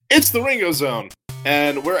It's the Ringo Zone,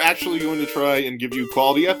 and we're actually going to try and give you a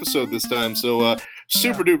quality episode this time, so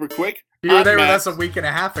super duper quick. You were there with us a week and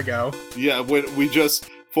a half ago. Yeah, we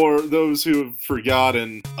just, for those who have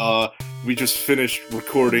forgotten, we just finished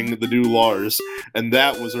recording the new Lars, and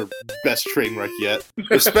that was our best train wreck yet.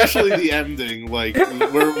 Especially the ending, like,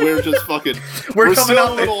 we're just fucking... We're still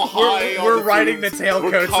coming a little high. We're riding the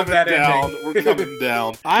tailcoats of that ending. We're coming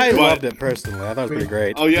down. I loved it personally. I thought it was pretty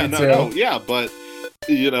great. Oh yeah, but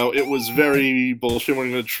it was very bullshit. We're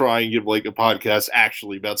going to try and give like a podcast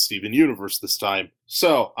actually about Steven Universe this time.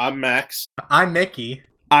 So I'm Max. I'm Mickey.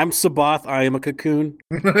 I'm Sabath. I am a cocoon.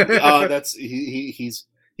 That's he's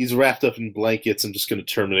wrapped up in blankets. I'm just going to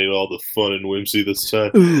terminate all the fun and whimsy this time.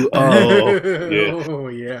 Ooh, Oh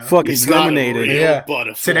yeah. Fucking terminated. Yeah.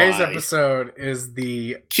 Butterfly. Today's episode is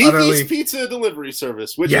the Kiki's Pizza Delivery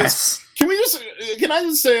Service. Which yes. Can I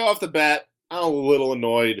just say off the bat, I'm a little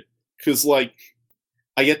annoyed because like.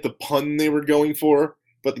 I get the pun they were going for,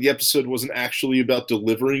 but the episode wasn't actually about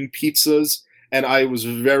delivering pizzas, and I was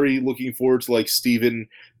very looking forward to, like, Steven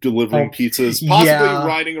delivering pizzas, possibly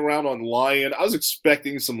riding around on Lion. I was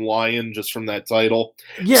expecting some Lion just from that title.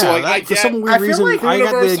 Yeah, so, like, for some weird reason, like I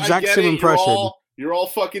got the exact same impression. You're all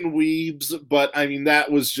fucking weebs, but, I mean,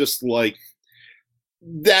 that was just, like...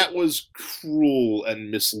 That was cruel and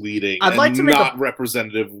misleading and not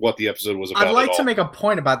representative of what the episode was about. I'd like to make a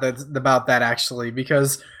point about that actually,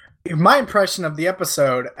 because my impression of the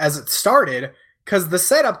episode as it started, because the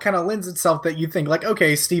setup kind of lends itself that you think like,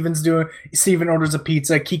 okay, Steven orders a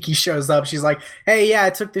pizza, Kiki shows up, she's like, hey, yeah, I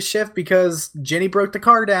took the shift because Jenny broke the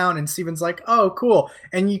car down, and Steven's like, oh, cool,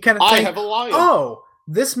 and you kind of think, I have a lion. Oh,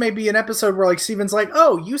 this may be an episode where, like, Steven's like,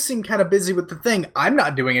 oh, you seem kind of busy with the thing. I'm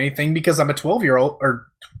not doing anything because I'm a 12-year-old or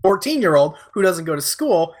 14-year-old who doesn't go to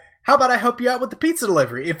school. How about I help you out with the pizza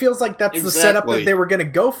delivery? It feels like that's the setup that they were going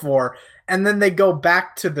to go for. And then they go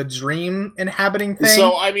back to the dream inhabiting thing.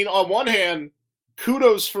 So, I mean, on one hand,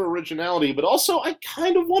 kudos for originality, but also I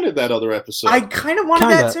kind of wanted that other episode. I kind of wanted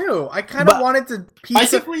that too. I kind of wanted to pizza. I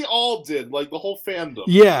think we all did, like the whole fandom.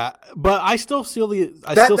 Yeah, but I still feel the.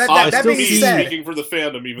 That being said, speaking for the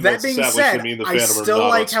fandom, even though it's established to me and the fandom are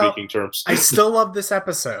not on speaking terms. I still love this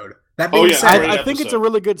episode. That being said, I think it's a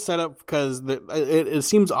really good setup because it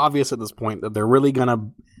seems obvious at this point that they're really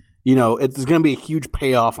gonna. It's going to be a huge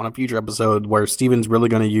payoff on a future episode where Steven's really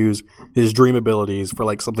going to use his dream abilities for,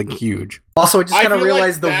 like, something huge. Also, I just kind of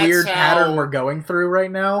realized the weird pattern we're going through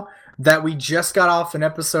right now, that we just got off an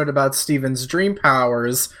episode about Steven's dream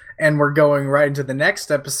powers, and we're going right into the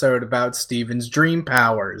next episode about Steven's dream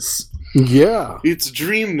powers. Yeah. It's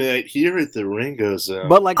Dream Night here at the Ringo Zone.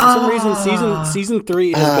 But, like, for some reason, season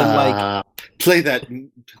 3 has been, like... Play that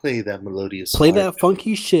melodious Play harp. That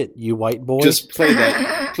funky shit, you white boy. Just play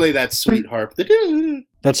that sweet harp.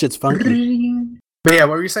 That shit's funky. But yeah,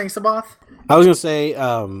 what were you saying, Sabath? I was gonna say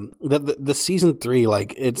that the season 3,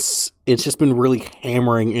 like, it's just been really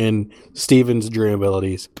hammering in Steven's dream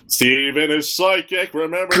abilities. Steven is psychic.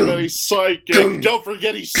 Remember that he's psychic. Don't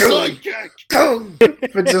forget he's psychic.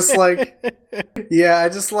 But just like, yeah, I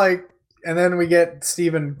just like, and then we get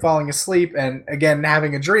Steven falling asleep and again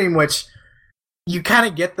having a dream, which you kind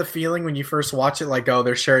of get the feeling when you first watch it, like, oh,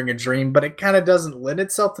 they're sharing a dream, but it kind of doesn't lend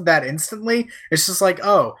itself to that instantly. It's just like,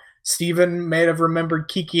 oh, Steven may have remembered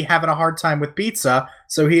Kiki having a hard time with pizza,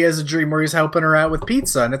 so he has a dream where he's helping her out with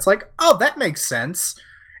pizza, and it's like, oh, that makes sense.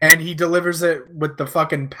 And he delivers it with the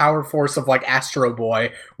fucking power force of, like, Astro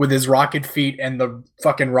Boy with his rocket feet and the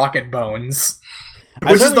fucking rocket bones.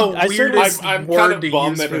 Which is the weirdest I'm word kind of to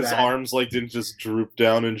bummed use that for his that. arms like didn't just droop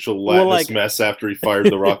down in gelatinous mess after he fired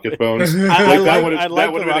the rocket bones. That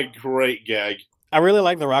would have been a great gag. I really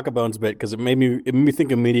like the rocket bones bit because it made me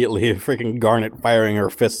think immediately of freaking Garnet firing her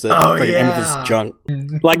fists at Amethyst junk.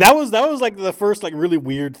 Like that was like the first like really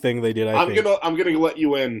weird thing they did. I'm gonna let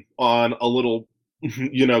you in on a little,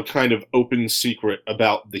 kind of open secret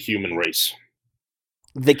about the human race.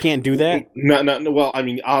 They can't do that? No. Well, I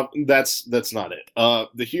mean, that's not it.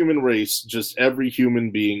 The human race, just every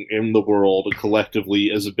human being in the world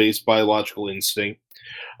collectively, as a base biological instinct,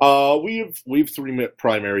 we've three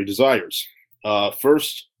primary desires.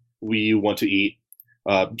 First, we want to eat.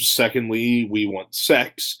 Secondly, we want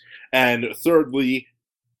sex, and thirdly,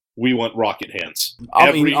 we want rocket hands.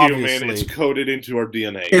 Every human is coded into our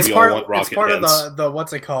DNA. We all want rocket hands. It's part of the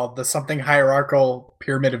what's it called? The something hierarchical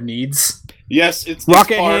pyramid of needs. Yes, it's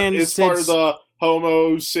rocket hands. It's part of the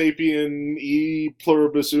Homo sapien e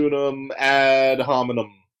pluribus unum ad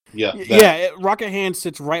hominem. Yeah, rocket hands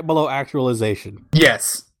sits right below actualization.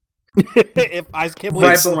 Yes. If I can't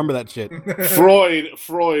believe I remember that shit. Freud.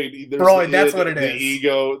 That's what it is. The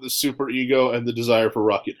ego, the super ego, and the desire for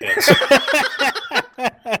rocket hands.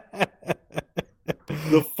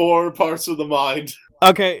 The 4 parts of the mind.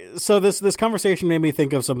 Okay, so this conversation made me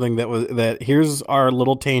think of something that here's our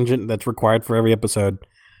little tangent that's required for every episode.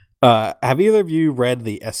 Have either of you read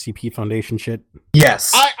the SCP Foundation shit?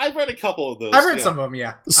 Yes. I've read a couple of those. I've read some of them,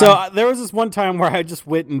 yeah. So there was this one time where I just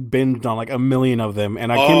went and binged on like a million of them,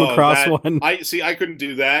 and I came across one. I couldn't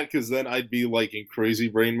do that because then I'd be like in crazy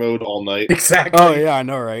brain mode all night. Exactly. Oh yeah, I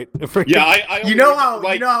know, right? Yeah, I you know how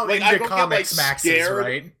into comics Max is,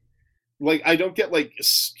 right? Like I don't get like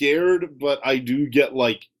scared, but I do get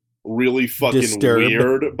like really fucking Disturbed.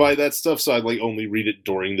 weird by that stuff. So I like only read it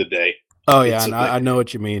during the day. Oh yeah, I know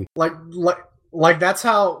what you mean. Like that's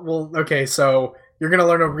how. Well, okay, so you're gonna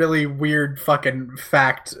learn a really weird fucking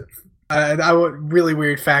fact. Really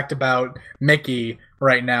weird fact about Mickey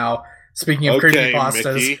right now. Speaking of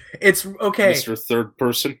creepypastas, Mickey, it's okay. Mr. Third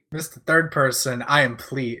Person. Mr. Third Person, I am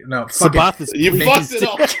pleased. No, you fucked it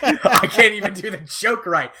up. I can't even do the joke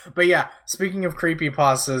right. But yeah, speaking of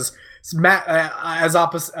creepypastas,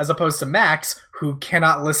 as opposed to Max, who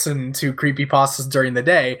cannot listen to creepypastas during the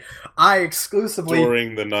day,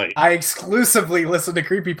 during the night. I exclusively listen to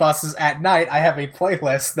creepypastas at night. I have a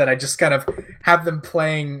playlist that I just kind of have them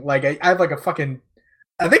playing. Like I have like a fucking.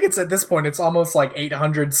 I think it's at this point, it's almost like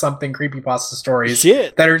 800 something creepypasta stories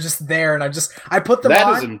that are just there, and I put them on.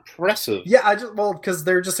 That is impressive. Yeah, because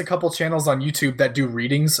there are just a couple channels on YouTube that do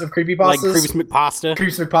readings of creepypastas. Like Creepy McPasta,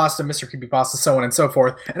 Mr. Creepypasta, so on and so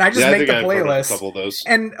forth. And I just make the playlist. A couple of those.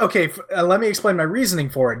 And okay, let me explain my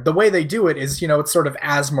reasoning for it. The way they do it is, it's sort of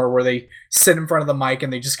ASMR, where they sit in front of the mic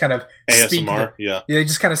and they just kind of ASMR, they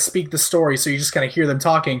just kind of speak the story, so you just kind of hear them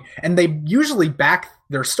talking, and they usually back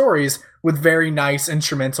their stories with very nice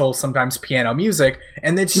instrumental, sometimes piano music,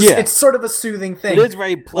 and it's just it's sort of a soothing thing. It is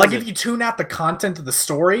very pleasant. Like if you tune out the content of the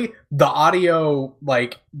story, the audio,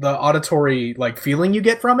 like the auditory like feeling you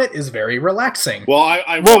get from it is very relaxing. Well,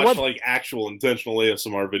 I watch like actual intentional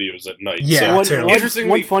ASMR videos at night. Yeah, so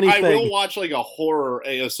interestingly, I will watch like a horror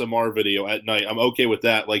ASMR video at night. I'm okay with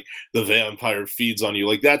that. Like the vampire feeds on you,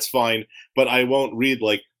 like that's fine. But I won't read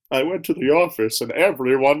like, I went to the office and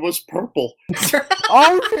everyone was purple.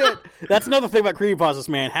 Oh shit! That's another thing about creepypastas,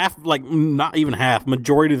 man. Not even half.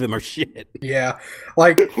 Majority of them are shit. Yeah,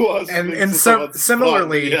 like and so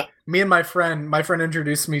similarly, me and my friend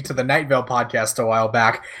introduced me to the Night Vale podcast a while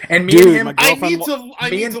back, and me and him. I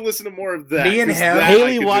need to listen to more of that. Me and him,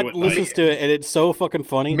 Haley listens to it, and it's so fucking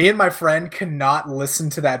funny. Me and my friend cannot listen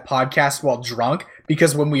to that podcast while drunk.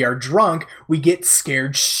 Because when we are drunk, we get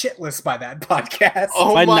scared shitless by that podcast.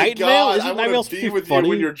 Oh my god! I want to be with you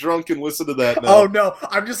when you're drunk and listen to that. Now. Oh no!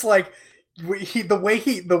 I'm just like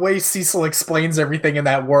the way Cecil explains everything in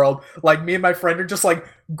that world. Like me and my friend are just like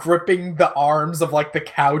gripping the arms of like the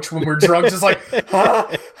couch when we're drunk, just like.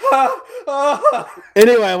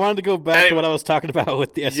 Anyway, I wanted to go back to what I was talking about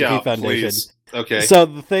with the SCP Foundation. Please. Okay. So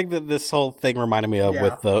the thing that this whole thing reminded me of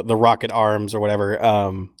with the rocket arms or whatever,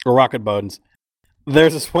 or rocket bones.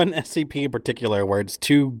 There's this one SCP in particular where it's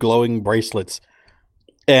 2 glowing bracelets,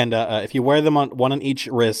 and if you wear them on one on each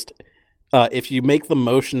wrist, if you make the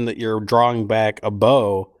motion that you're drawing back a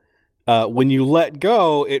bow, when you let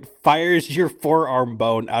go, it fires your forearm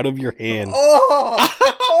bone out of your hand. Oh,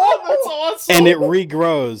 that's awesome! And it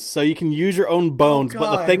regrows, so you can use your own bones.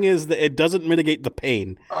 But the thing is that it doesn't mitigate the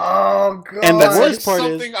pain. Oh god! And the worst part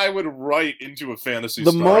is something I would write into a fantasy.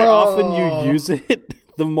 The more often you use it,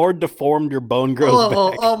 the more deformed your bone grows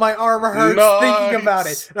back. Oh, my arm hurts thinking about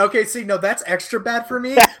it. Okay, see, no, that's extra bad for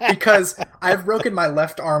me because I've broken my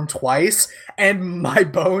left arm twice, and my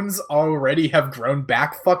bones already have grown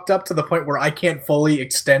back fucked up to the point where I can't fully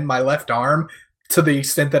extend my left arm to the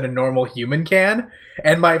extent that a normal human can,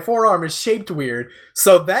 and my forearm is shaped weird,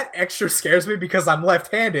 so that extra scares me because I'm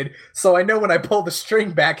left-handed, so I know when I pull the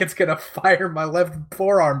string back, it's gonna fire my left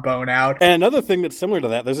forearm bone out. And another thing that's similar to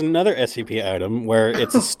that, there's another SCP item where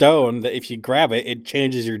it's a stone that if you grab it, it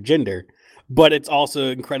changes your gender. But it's also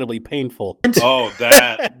incredibly painful. Oh,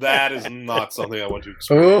 that is not something I want to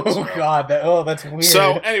experience. Oh, God. That's weird.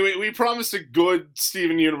 So, anyway, we promised a good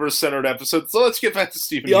Steven Universe-centered episode, so let's get back to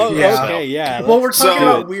Steven Universe. Okay, yeah. Well, we're talking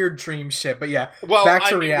about weird dream shit, but yeah, back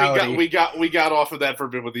to reality. We got off of that for a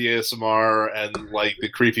bit with the ASMR and, like,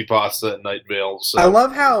 the creepypasta at Night Vale. So. I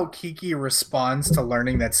love how Kiki responds to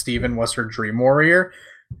learning that Steven was her dream warrior.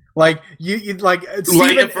 Like you like at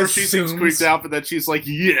first she seems creeped out, but then she's like,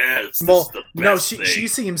 "Yes, well, she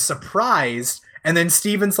seems surprised, and then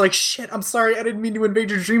Steven's like, "Shit, I'm sorry, I didn't mean to invade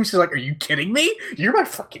your dreams." She's like, "Are you kidding me? You're my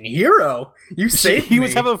fucking hero. You saved me." He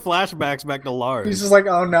was having flashbacks back to Lars. He's just like,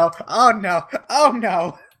 "Oh no, oh no, oh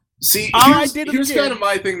no." See, here's kind of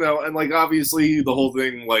my thing though, and like obviously the whole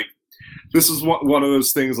thing, like this is one of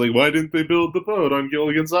those things like, why didn't they build the boat on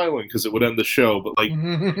Gilligan's Island? Because it would end the show. But like,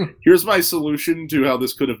 here's my solution to how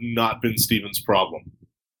this could have not been Steven's problem.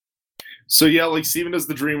 So yeah, like Steven does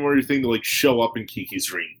the Dream Warrior thing to like show up in Kiki's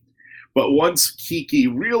dream. But once Kiki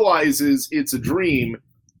realizes it's a dream,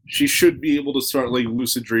 she should be able to start like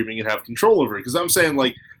lucid dreaming and have control over it. Because I'm saying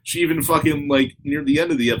like she even fucking like near the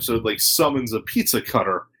end of the episode like summons a pizza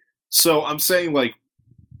cutter. So I'm saying like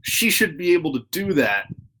she should be able to do that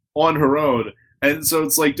on her own. And so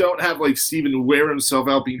it's like, don't have like Steven wear himself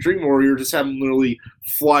out being Dream Warrior, just have him literally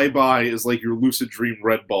fly by as like your lucid dream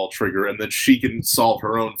red ball trigger, and then she can solve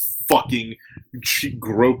her own fucking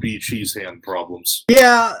gropey cheese hand problems.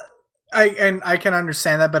 Yeah, I can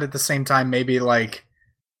understand that, but at the same time, maybe like.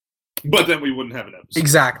 But then we wouldn't have an episode.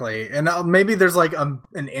 Exactly. And maybe there's like an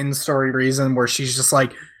in-story reason where she's just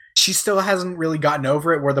like, she still hasn't really gotten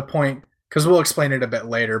over it, where the point, because we'll explain it a bit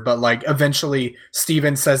later, but like eventually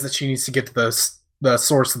Steven says that she needs to get to the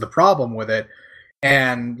source of the problem with it.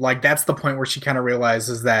 And like that's the point where she kind of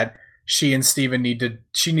realizes that she and Steven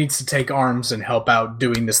she needs to take arms and help out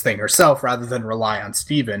doing this thing herself rather than rely on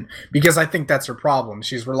Steven. Because I think that's her problem.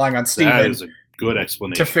 She's relying on Steven. That is a good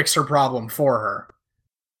explanation. To fix her problem for her.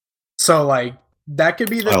 So like that could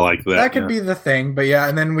be the I like that. That could be the thing. But yeah,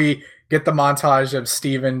 and then we get the montage of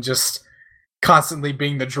Steven just constantly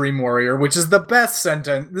being the Dream Warrior, which is the best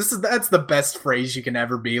sentence. That's the best phrase you can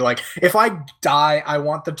ever be. Like, if I die, I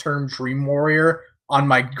want the term Dream Warrior on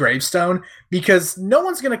my gravestone, because no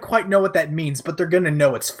one's gonna quite know what that means, but they're gonna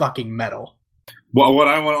know it's fucking metal. Well, what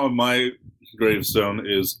I want on my gravestone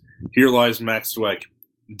is, here lies Max Dweck,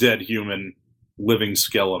 dead human, living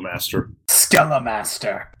Skellamaster.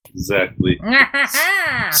 Skellamaster. Exactly.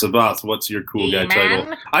 Sabath, what's your cool guy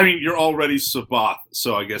title? I mean, you're already Sabath,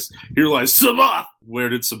 so I guess here lies Sabath. Where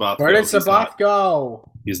did Sabath go? Where did Sabath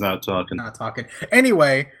go? He's not talking. Not talking.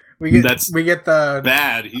 Anyway, we get the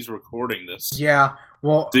bad. He's recording this. Yeah.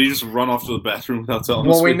 Well, did he just run off to the bathroom without telling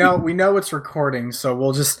us? Well, we know it's recording, so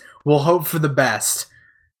we'll hope for the best.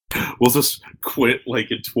 We'll just quit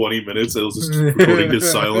like in 20 minutes. It'll just recording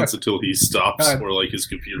his silence until he stops or like his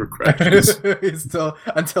computer crashes.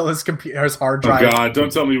 Until his hard drive. Oh God!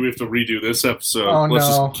 Don't tell me we have to redo this episode. Oh, Let's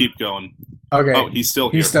just keep going. Okay. Oh, he's still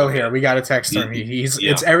here. He's still here. We got to text him.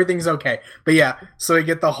 It's everything's okay. But yeah, so we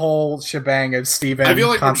get the whole shebang of Steven. I feel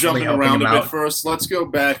like we're jumping around a bit first. Let's go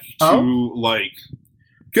back to like,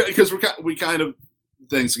 because we kind of.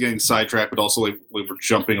 Things getting sidetracked, but also like we're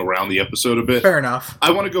jumping around the episode a bit. Fair enough.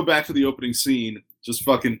 I want to go back to the opening scene. Just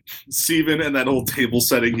fucking Steven and that whole table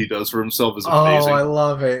setting he does for himself is amazing. Oh, I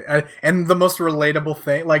love it. And the most relatable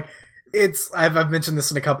thing, like I've mentioned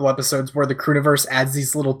this in a couple episodes where the Crooniverse adds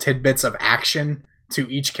these little tidbits of action to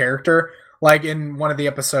each character. Like in one of the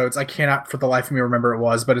episodes, I cannot for the life of me remember it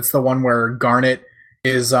was, but it's the one where Garnet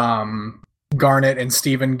and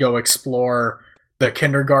Steven go explore the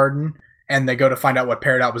kindergarten. And they go to find out what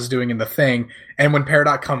Peridot was doing in the thing. And when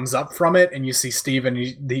Peridot comes up from it, and you see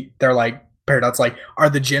Steven, they're like, Peridot's like, "Are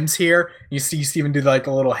the gyms here?" You see Steven do like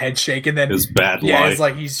a little head shake, and then his bad yeah, lie. it's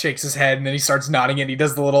like he shakes his head, and then he starts nodding, and he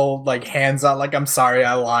does the little like hands out, like "I'm sorry,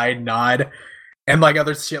 I lied," nod, and like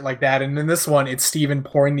other shit like that. And in this one, it's Steven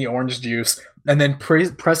pouring the orange juice, and then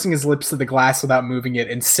pressing his lips to the glass without moving it,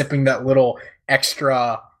 and sipping that little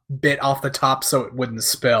extra bit off the top so it wouldn't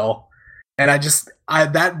spill. And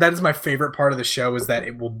that is my favorite part of the show, is that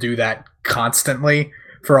it will do that constantly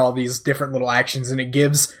for all these different little actions, and it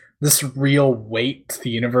gives this real weight to the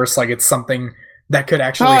universe, like it's something that could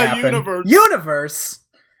actually happen. Universe.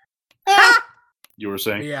 You were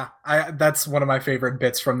saying? Yeah, that's one of my favorite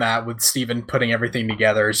bits from that, with Steven putting everything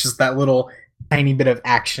together. It's just that little tiny bit of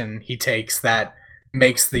action he takes that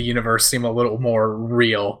makes the universe seem a little more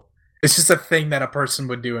real. It's just a thing that a person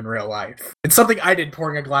would do in real life. It's something I did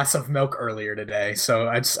pouring a glass of milk earlier today, so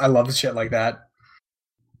I love the shit like that.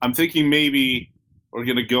 I'm thinking maybe we're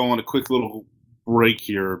going to go on a quick little break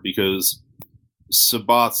here, because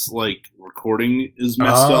Sabath's like recording is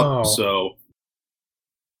messed up, so...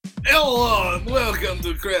 Hello, and welcome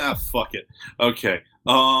to... fuck it. Okay.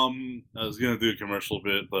 I was gonna do a commercial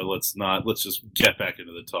bit, but let's not. Let's just get back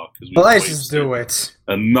into the talk, because let's just do it.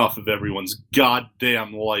 Enough of everyone's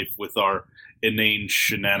goddamn life with our inane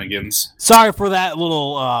shenanigans. Sorry for that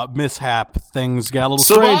little mishap. Things got a little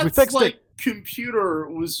strange. We fixed it. Computer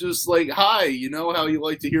was just like, "Hi, you know how you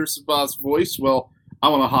like to hear Sabath's voice? Well, I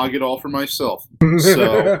want to hog it all for myself."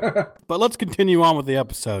 So, but let's continue on with the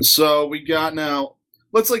episode. So we got now.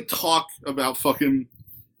 Let's like talk about fucking.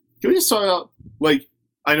 Can we just talk about like?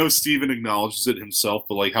 I know Steven acknowledges it himself,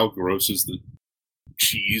 but like, how gross is the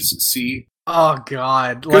cheese sea? Oh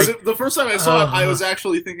God! Because the first time I saw it, I was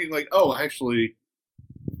actually thinking like, oh, actually,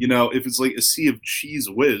 if it's like a sea of cheese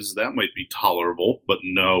whiz, that might be tolerable, but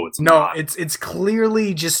no, it's No, not. it's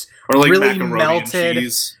clearly just Or like really macaroni melted. and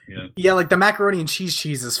cheese. Yeah. Yeah, like the macaroni and cheese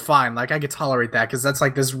is fine. Like I could tolerate that because that's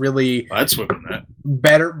like this really I'd swim in that.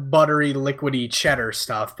 better buttery, liquidy cheddar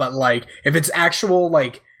stuff. But like if it's actual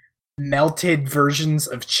like melted versions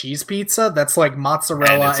of cheese pizza, that's like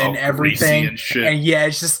mozzarella and everything. And shit. And yeah,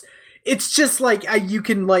 it's just like you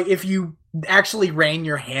can like if you actually ran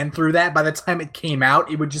your hand through that, by the time it came out,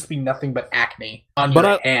 it would just be nothing but acne on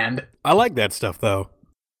your hand. I like that stuff though.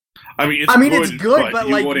 I mean, it's good, but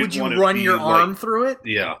like, would you run your arm through it?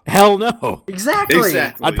 Yeah. Hell no. Exactly.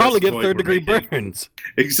 I'd probably get third-degree burns.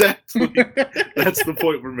 Exactly. That's the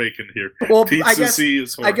point we're making here. Well, Pizza C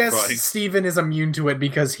is horrifying. I guess Steven is immune to it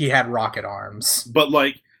because he had rocket arms. But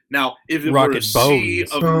like, now, if it were a sea of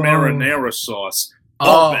marinara sauce,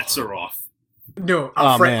 all bets are off. No,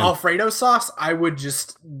 Alfredo sauce, I would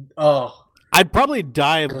just, I'd probably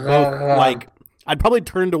die of both, I'd probably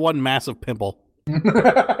turn to one massive pimple.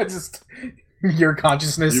 Just your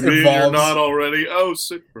consciousness you mean evolves. You're not already? Oh,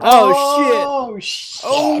 sick. Oh shit!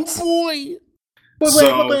 Oh boy!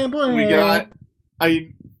 So we got.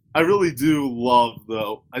 I really do love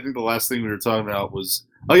though. I think the last thing we were talking about was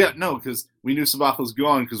because we knew Sabath was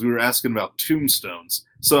gone because we were asking about tombstones.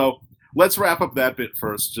 So let's wrap up that bit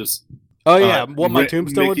first. Just what my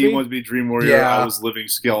tombstone would be? Mickey wanted to be Dream Warrior. Yeah. I was Living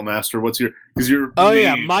Scale Master. What's your? Because your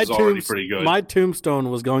name is already pretty good. My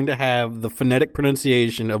tombstone was going to have the phonetic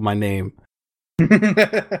pronunciation of my name,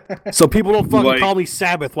 so people don't fucking call me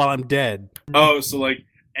Sabbath while I'm dead. Oh, so like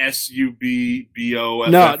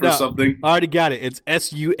SUBBOFF or something. I already got it. It's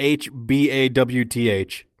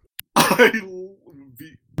SUHBAWTH.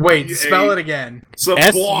 Wait, spell it again.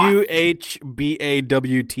 SUHBAWTH.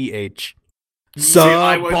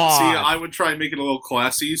 I would try and make it a little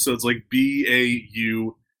classy, so it's like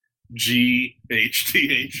BAUGHTH.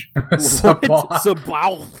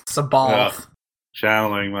 Sabath.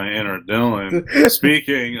 Channeling my inner Dylan.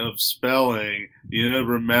 Speaking of spelling,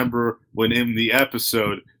 remember when in the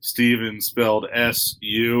episode Steven spelled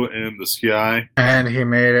SU in the sky? And he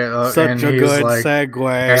made it look such a good segue.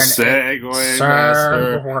 Segue,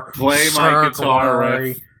 master. Play my guitar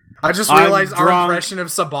riff. I just realized our impression of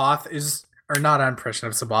Sabath is... Or not our impression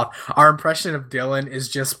of Sabath. Our impression of Dylan is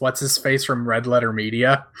just what's-his-face from Red Letter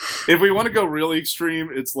Media. If we want to go really extreme,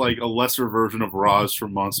 it's like a lesser version of Roz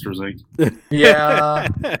from Monsters, Inc. Yeah.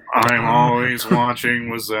 I'm always watching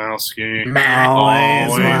Wazowski.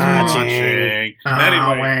 Always watching.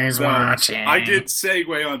 Always watching. I did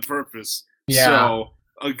segue on purpose. Yeah. So,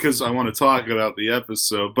 because I want to talk about the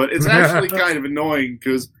episode. But it's actually kind of annoying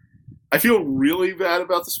because I feel really bad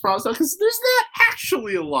about this process because there's not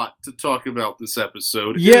actually a lot to talk about this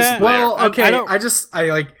episode. Yeah, well, okay. This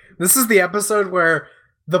is the episode where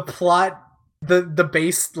the plot, the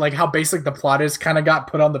base, like how basic the plot is, kind of got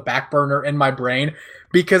put on the back burner in my brain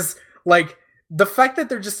because, like, the fact that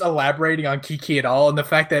they're just elaborating on Kiki at all, and the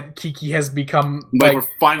fact that Kiki has become like we're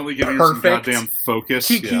finally getting some goddamn focus.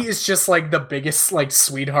 Kiki is just like the biggest like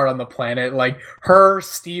sweetheart on the planet. Like her,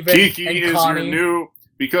 Steven, Kiki and is Connie. Your new.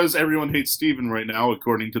 Because everyone hates Steven right now,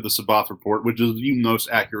 according to the Sabath report, which is the most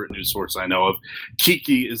accurate news source I know of,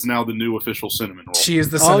 Kiki is now the new official cinnamon roll. She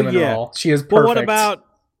is the cinnamon roll. She is perfect. But what about...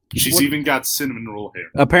 She's even got cinnamon roll hair.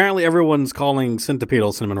 Apparently everyone's calling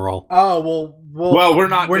Centipedal cinnamon roll. Oh, well, we're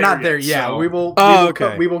not there yet. Yeah, so. we will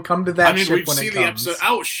we will come to that. I mean, ship we've when seen it the comes. episode.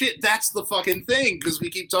 Oh, shit, that's the fucking thing, because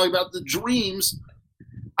we keep talking about the dreams.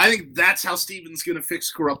 I think that's how Steven's gonna fix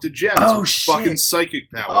corrupted gems. Oh, shit. Fucking psychic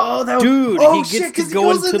power. Oh, dude, he gets to go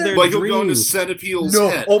into their like dreams. he'll go into Centipedel's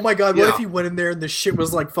head. Oh my god, what if he went in there and the shit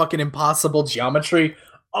was like fucking impossible geometry?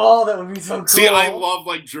 Oh, that would be so cool. See, I love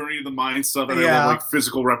like Journey of the Mind stuff, and I love like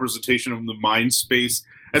physical representation of the mind space.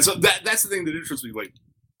 And so that's the thing that interests me. Like,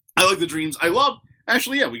 I like the dreams. I love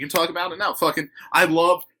we can talk about it now. I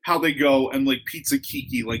love how they go and like Pizza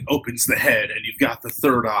Kiki like opens the head and you've got the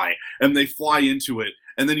third eye and they fly into it.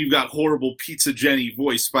 And then you've got horrible Pizza Jenny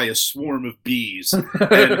voiced by a swarm of bees.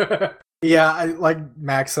 And yeah, I like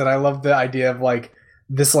Max said, I love the idea of like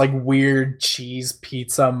this like weird cheese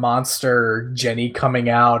pizza monster Jenny coming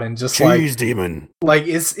out and just cheese demon. Like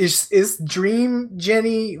is Dream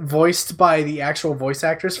Jenny voiced by the actual voice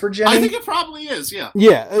actress for Jenny? I think it probably is, yeah.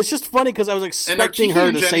 Yeah, it's just funny because I was expecting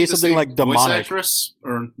her to say something like demonic. Voice actress?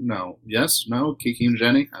 Or no? Yes? No? Kiki and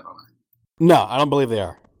Jenny? I don't know. No, I don't believe they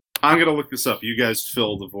are. I'm going to look this up. You guys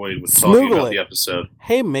fill the void with talking about the episode.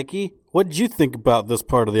 Hey, Mickey, what did you think about this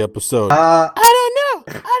part of the episode? I don't know.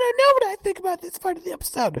 I don't know what I think about this part of the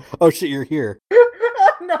episode. Oh, shit, you're here.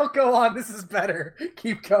 no, go on. This is better.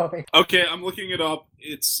 Keep going. Okay, I'm looking it up.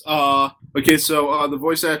 It's okay. So the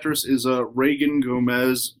voice actress is Reagan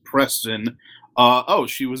Gomez Preston.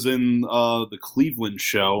 She was in the Cleveland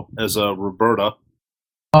show as Roberta,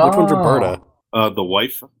 Which one's Roberta? the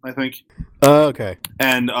wife, I think. Okay.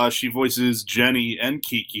 And she voices Jenny and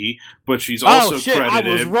Kiki, but she's also credited.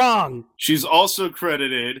 I was wrong. She's also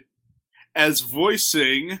credited as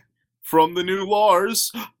voicing from the new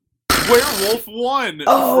Lars. Werewolf 1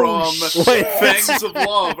 from Fangs of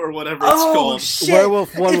Love or whatever it's called. Shit.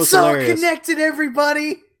 Werewolf 1 was it's all hilarious. connected,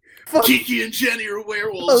 everybody. Kiki and Jenny are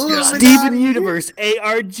werewolves. guys. Steven Universe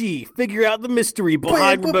ARG. Figure out the mystery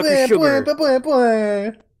behind Rebecca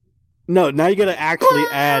Sugar. No, now you gotta actually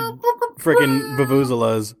add freaking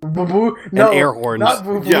vuvuzelas and air horns. Not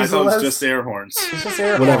vuvuzelas. Yeah, I thought it was just air horns. It's just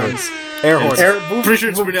air Whatever. horns. Air horns. Pretty sure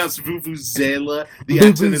it's pronounced vuvuzela. The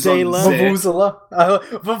accent is on Vuvuzela.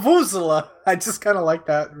 Vuvuzela. Vuvuzela. I just kind of like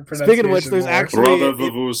that pronunciation. Speaking of which, there's more. actually Brother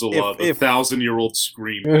Vuvuzela, the 1,000-year-old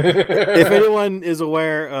scream. if anyone is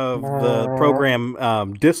aware of the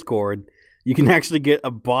program Discord, you can actually get a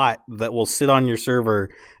bot that will sit on your server,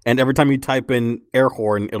 and every time you type in air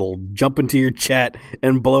horn, it'll jump into your chat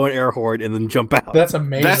and blow an air horn and then jump out. That's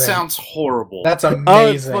amazing. That sounds horrible. That's amazing. Oh,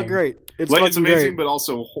 it's fucking great. It's amazing, great. but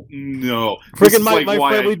also no. Freaking my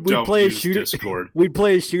why friend, I we'd don't play a use shooter. Discord. We'd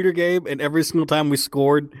play a shooter game, and every single time we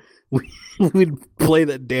scored, we'd play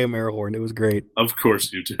that damn air horn. It was great. Of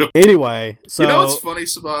course you do. Anyway, so You know what's funny,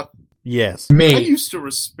 Sabath? yes, I Me. used to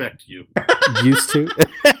respect you. used to,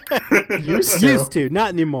 Used to. not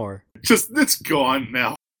anymore. Just it's gone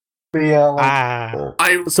now.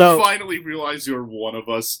 I So- finally realize you're one of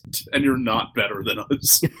us, and you're not better than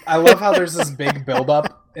us. I love how there's this big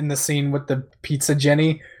buildup in the scene with the pizza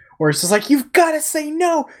Jenny, where it's just like, you've got to say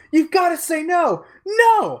no! You've got to say no!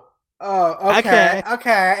 No! Oh, okay.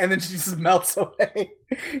 And then she just melts away.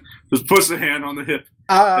 Just puts a hand on the hip,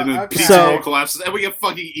 and then Okay. pizza So- roll collapses, and we get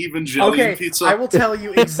fucking Evangelion pizza. I will tell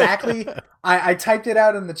you exactly. I typed it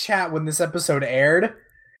out in the chat when this episode aired,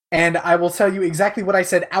 and I will tell you exactly what I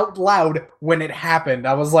said out loud when it happened.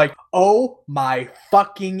 I was like, oh my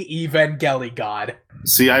fucking Evangeli God.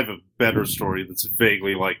 See, I have a better story that's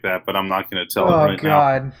vaguely like that, but I'm not going to tell it Oh right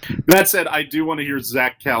God. now. That said, I do want to hear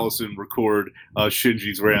Zach Callison record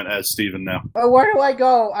Shinji's rant as Steven now. Oh, where do I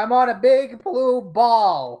go? I'm on a big blue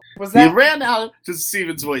ball. Was You that ran out, just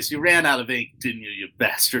Steven's voice, you ran out of ink, didn't you, you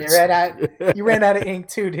bastards? you ran out of ink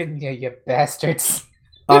too, didn't you, you bastards?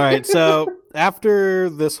 All right, so after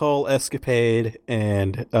this whole escapade,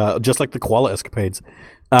 and just like the koala escapades,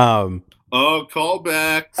 Oh, call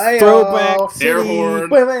back. throwback city, Air horn.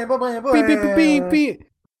 beep, beep, beep, beep.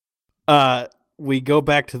 We go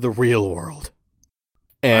back to the real world,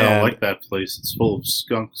 I and don't like that place. It's full of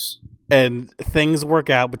skunks. and things work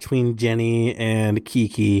out between Jenny and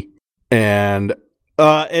Kiki, and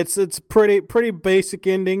it's pretty basic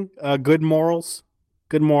ending. Good morals,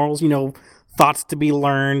 you know, thoughts to be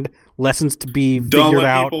learned, lessons to be Don't figured let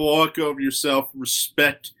out. people walk over yourself.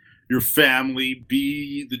 Respect your family.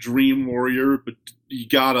 Be the dream warrior, but you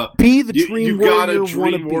gotta Be the dream you warrior. got a you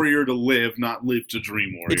wanna dream be. warrior to live, not live to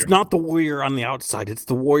dream warrior. It's not the warrior on the outside; it's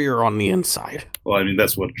the warrior on the inside. Well, I mean,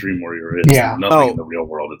 that's what a dream warrior is. Yeah. There's nothing Oh. in the real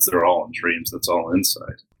world. They're all in dreams. That's all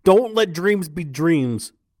inside. Don't let dreams be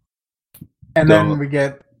dreams. And No. then we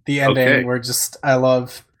get the ending Okay. where just I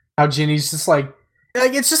love how Ginny's just like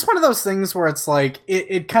it's just one of those things where it's like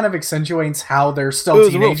it kind of accentuates how they're It still was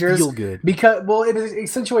a real teenagers feel good. because it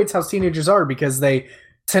accentuates how teenagers are because they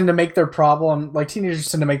tend to make their problem like teenagers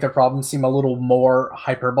tend to make their problems seem a little more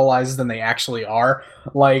hyperbolized than they actually are.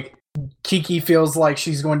 Like Kiki feels like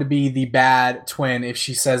she's going to be the bad twin if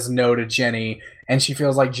she says no to Jenny, and she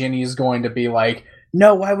feels like Jenny is going to be like,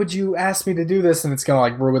 no, why would you ask me to do this? And it's gonna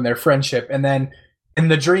like ruin their friendship. And then in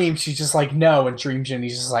the dream, she's just like, no, and dream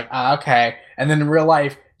Jenny's just like, okay. And then in real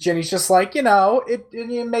life, Jenny's just like, you know, it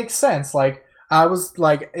makes sense. Like I was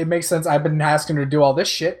like, it makes sense. I've been asking her to do all this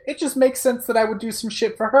shit. It just makes sense that I would do some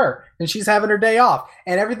shit for her, and she's having her day off,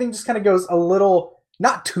 and everything just kind of goes a little.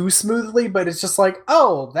 Not too smoothly, but it's just like,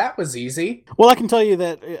 oh, that was easy. Well, I can tell you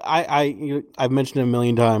that I've mentioned it a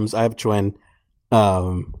million times. I have a twin,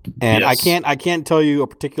 and Yes. I can't tell you a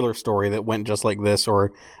particular story that went just like this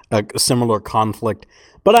or a similar conflict.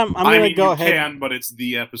 But I'm I gonna mean, go you ahead. can, but it's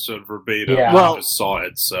the episode verbatim. Yeah. Well- I just saw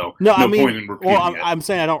it, so No, I mean, point in repeating well, it. I'm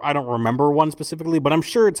saying I don't remember one specifically, but I'm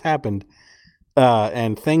sure it's happened.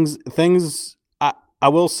 And things. I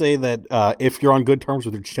will say that if you're on good terms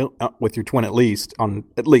with your twin, at least,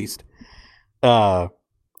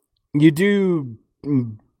 you do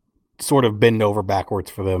sort of bend over backwards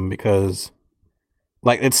for them because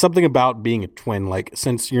Like, it's something about being a twin. Like,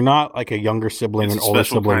 since you're not like a younger sibling, It's an a older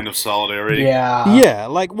special sibling. kind of solidarity. Yeah.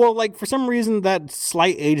 Like, well, like for some reason that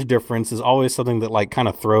slight age difference is always something that like kind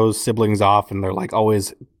of throws siblings off, and they're like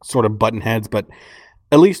always sort of button heads. But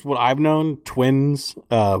at least what I've known, twins,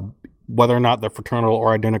 whether or not they're fraternal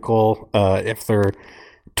or identical, if they're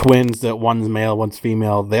twins that one's male, one's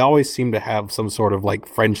female, they always seem to have some sort of like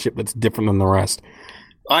friendship that's different than the rest.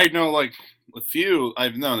 I know, like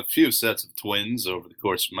I've known a few sets of twins over the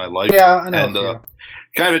course of my life. Yeah, I know. And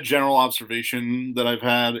kind of general observation that I've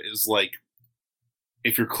had is like,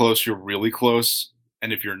 if you're close, you're really close,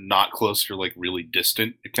 and if you're not close, you're like really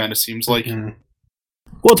distant. It kind of seems like. Mhm.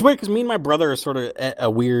 Well, it's weird because me and my brother are sort of at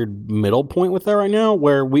a weird middle point with that right now,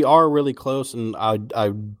 where we are really close, and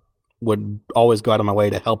I would always go out of my way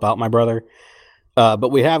to help out my brother.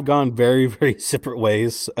 But we have gone very, very separate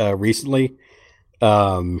ways recently.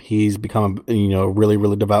 He's become a really,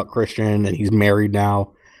 really devout Christian, and he's married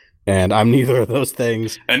now, and I'm neither of those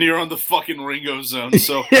things. And you're on the fucking Ringo zone,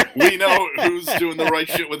 so we know who's doing the right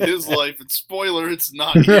shit with his life. And spoiler, it's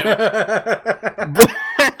not you.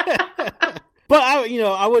 But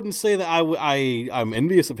I wouldn't say that I'm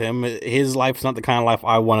envious of him. His life's not the kind of life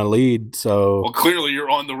I want to lead. So, well, clearly you're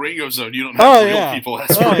on the Ringo zone. You don't have real people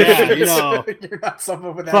aspirations. You're not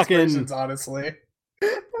someone with aspirations, honestly.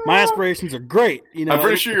 My aspirations are great. I'm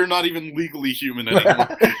pretty sure you're not even legally human anymore.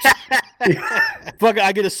 Fuck,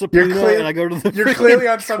 I get a subpoena and I go to the. You're clearly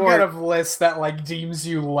on some kind of list that like deems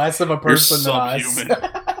you less of a person than us.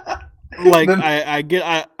 Like I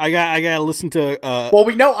gotta listen to. Well,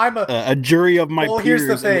 we know I'm a jury of my peers. Well, here's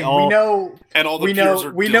the thing: we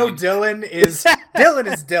know Dylan is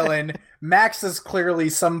Dylan. Max is clearly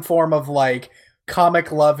some form of like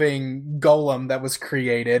comic loving golem that was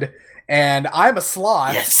created, and I'm a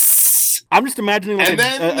sloth. Yes. I'm just imagining like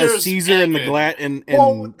a Caesar Evan. and the Glat and.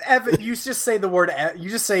 Well, Evan, you just say the word. You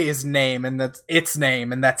just say his name, and that's its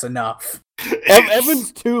name, and that's enough.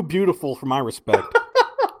 Evan's too beautiful for my respect.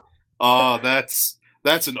 Oh, that's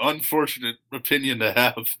an unfortunate opinion to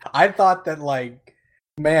have. I thought that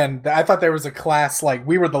I thought there was a class like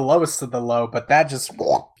we were the lowest of the low, but that just shit.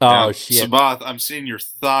 Sabath, I'm seeing your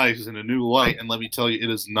thighs in a new light, and let me tell you, it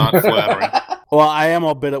is not flattering. Well, I am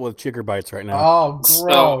all bit up with chicker bites right now. Oh, gross.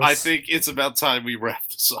 So I think it's about time we wrap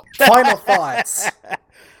this up. Final thoughts.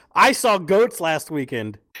 I saw goats last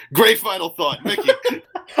weekend. Great final thought, Mickey.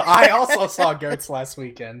 I also saw goats last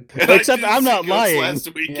weekend. Except I'm not lying.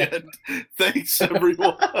 Last weekend. Yeah. Thanks,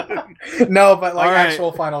 everyone. No, but like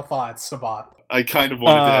actual final thoughts, Sabath. I kind of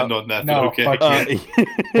wanted to end on that, no, but okay.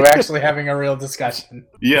 We're actually having a real discussion.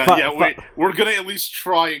 We're going to at least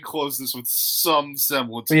try and close this with some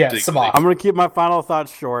semblance of dignity. I'm going to keep my final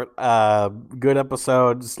thoughts short. Good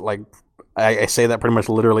episodes. Like, I say that pretty much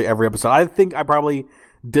literally every episode. I think I probably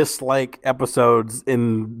dislike episodes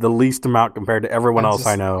in the least amount compared to everyone else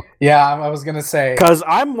I know. Yeah, I was going to say. Because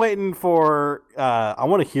I'm waiting for... I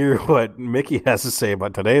want to hear what Mickey has to say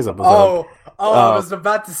about today's episode. I was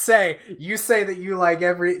about to say, you say that you like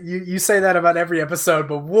you say that about every episode,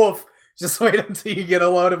 but woof, just wait until you get a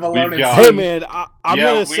load of Alone in Hey man, I'm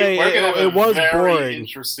gonna say it was boring.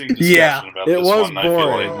 Interesting discussion about it this was one,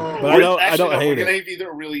 boring, but I don't hate it. We're gonna have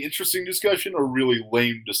either a really interesting discussion or a really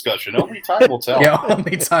lame discussion. Only time will tell. Yeah,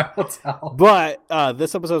 only time will tell. But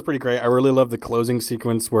this episode is pretty great. I really love the closing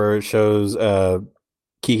sequence where it shows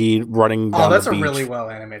Kiki running down the beach. Oh, that's a really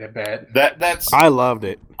well animated bit. I loved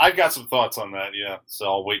it. I've got some thoughts on that, yeah. So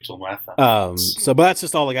I'll wait till my thoughts. But that's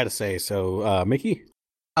just all I got to say. So, Mickey?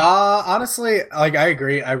 Honestly, like I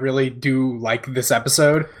agree. I really do like this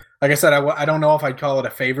episode. Like I said, I don't know if I'd call it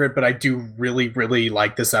a favorite, but I do really, really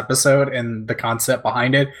like this episode and the concept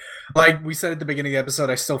behind it. Like we said at the beginning of the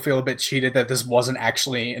episode, I still feel a bit cheated that this wasn't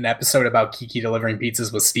actually an episode about Kiki delivering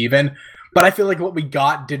pizzas with Steven. But I feel like what we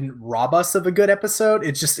got didn't rob us of a good episode.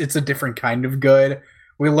 It's a different kind of good.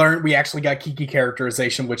 We actually got Kiki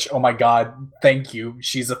characterization, which, oh my god, thank you.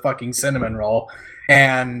 She's a fucking cinnamon roll.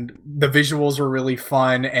 And the visuals were really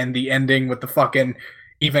fun, and the ending with the fucking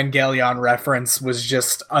Evangelion reference was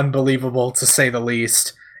just unbelievable, to say the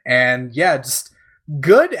least. And yeah, just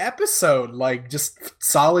good episode. Like, just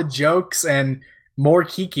solid jokes and more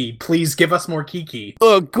Kiki. Please give us more Kiki.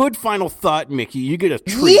 Good final thought, Mickey. You get a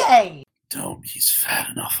treat. Yay! Don't. He's fat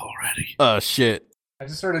enough already. Shit. I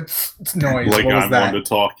just heard a noise. Like what was I'm that? one to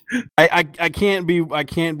talk. I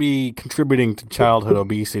can't be contributing to childhood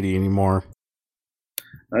obesity anymore.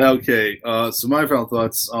 Okay, so my final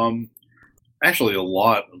thoughts. Actually, a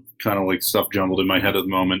lot of kind of like stuff jumbled in my head at the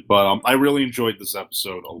moment, but I really enjoyed this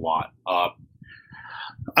episode a lot. I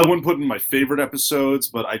wouldn't put it in my favorite episodes,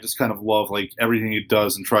 but I just kind of love like everything it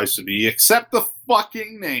does and tries to be, except the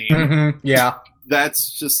fucking name. Mm-hmm. Yeah.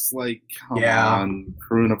 that's just like, come Yeah. on,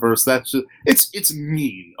 Crewniverse. That's just it's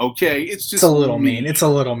mean, okay? It's just It's a little mean. It's a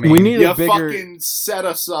little mean. We need you a bigger. fucking set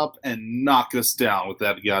us up and knock us down with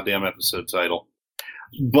that goddamn episode title.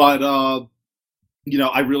 But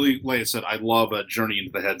I really, like I said, I love Journey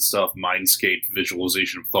into the Head stuff, mindscape,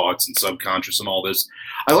 visualization of thoughts and subconscious and all this.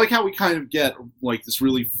 I like how we kind of get like this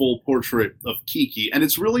really full portrait of Kiki, and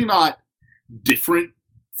it's really not different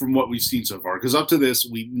from what we've seen so far. Because up to this,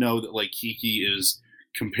 we know that like Kiki is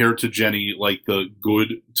compared to Jenny like the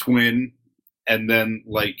good twin, and then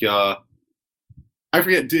like I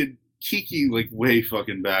forget, did Kiki like way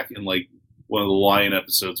fucking back in like one of the Lion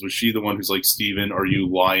episodes, was she the one who's like, Steven, are you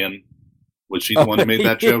Lion? Was she the one who made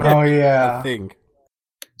that joke? Oh yeah. I think.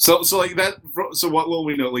 So like that. So what will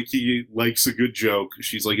we know? Like Kiki likes a good joke.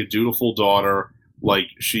 She's like a dutiful daughter. Like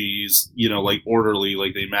she's like orderly.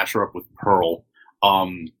 Like they match her up with Pearl.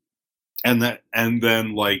 And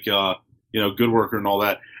then like good worker and all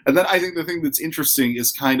that. And then I think the thing that's interesting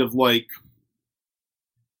is kind of like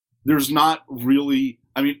there's not really.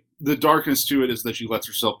 I mean, the darkness to it is that she lets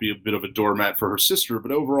herself be a bit of a doormat for her sister.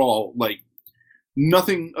 But overall, like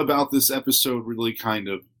nothing about this episode really kind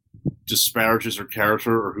of disparages her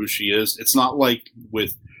character or who she is. It's not like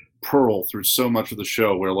with Pearl through so much of the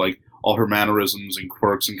show where like all her mannerisms and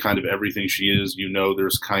quirks and kind of everything she is,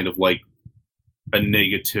 there's kind of like a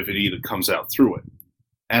negativity that comes out through it.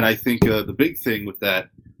 And I think the big thing with that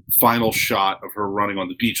final shot of her running on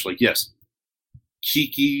the beach, like, yes,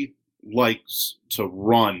 Kiki likes to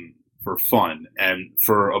run for fun, and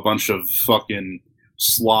for a bunch of fucking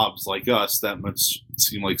slobs like us, that must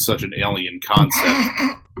seem like such an alien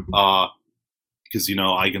concept. Because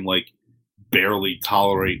I can like barely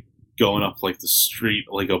tolerate going up like the street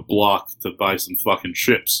like a block to buy some fucking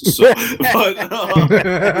chips. So,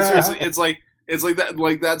 but seriously, it's like that.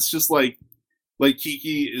 Like that's just like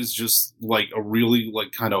Kiki is just like a really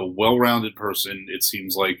like kind of well-rounded person. It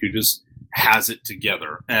seems like who just has it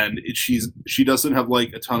together, and she doesn't have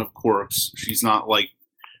like a ton of quirks. She's not like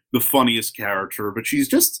the funniest character, but she's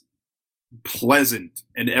just pleasant,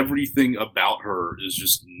 and everything about her is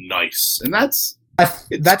just nice, and that's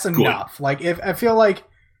enough. Like if I feel like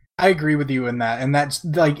I agree with you in that, and that's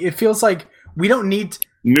like it feels like we don't need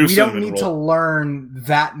to learn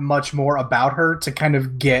that much more about her to kind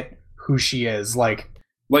of get who she is. Like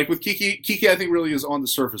with Kiki, I think really is on the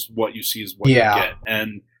surface. What you see is what you get,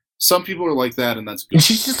 and some people are like that, and that's good. And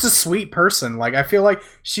she's just a sweet person. Like I feel like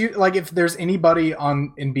if there's anybody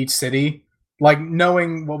in Beach City, like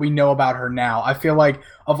knowing what we know about her now, I feel like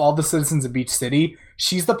of all the citizens of Beach City,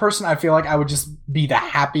 she's the person I feel like I would just be the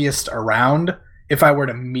happiest around if I were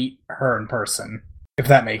to meet her in person, if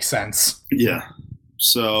that makes sense. Yeah.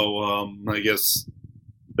 So I guess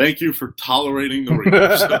thank you for tolerating the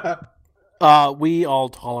reviews. We all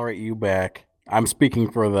tolerate you back. I'm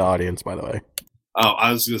speaking for the audience, by the way. Oh,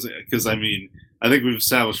 I was going to say, because I think we've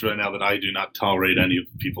established right now that I do not tolerate any of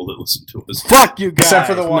the people that listen to us. Fuck you guys! Except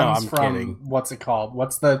for the ones from, kidding. What's it called?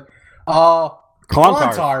 What's the...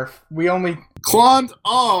 Clontarf. We only...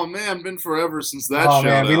 Oh man, been forever since that show. Oh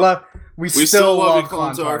man, we still love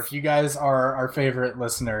Clontarf. You guys are our favorite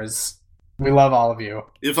listeners. We love all of you.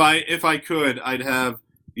 If I could, I'd have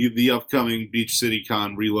the upcoming Beach City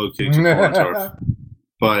Con relocate to Clontarf.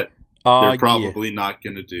 But... they're probably not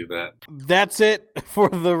going to do that. That's it for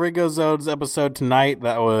the Ringo Zones episode tonight.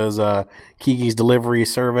 That was Kiki's delivery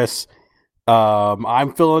service.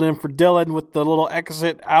 I'm filling in for Dylan with the little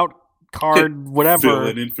exit out card, whatever.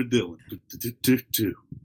 Filling in for Dylan.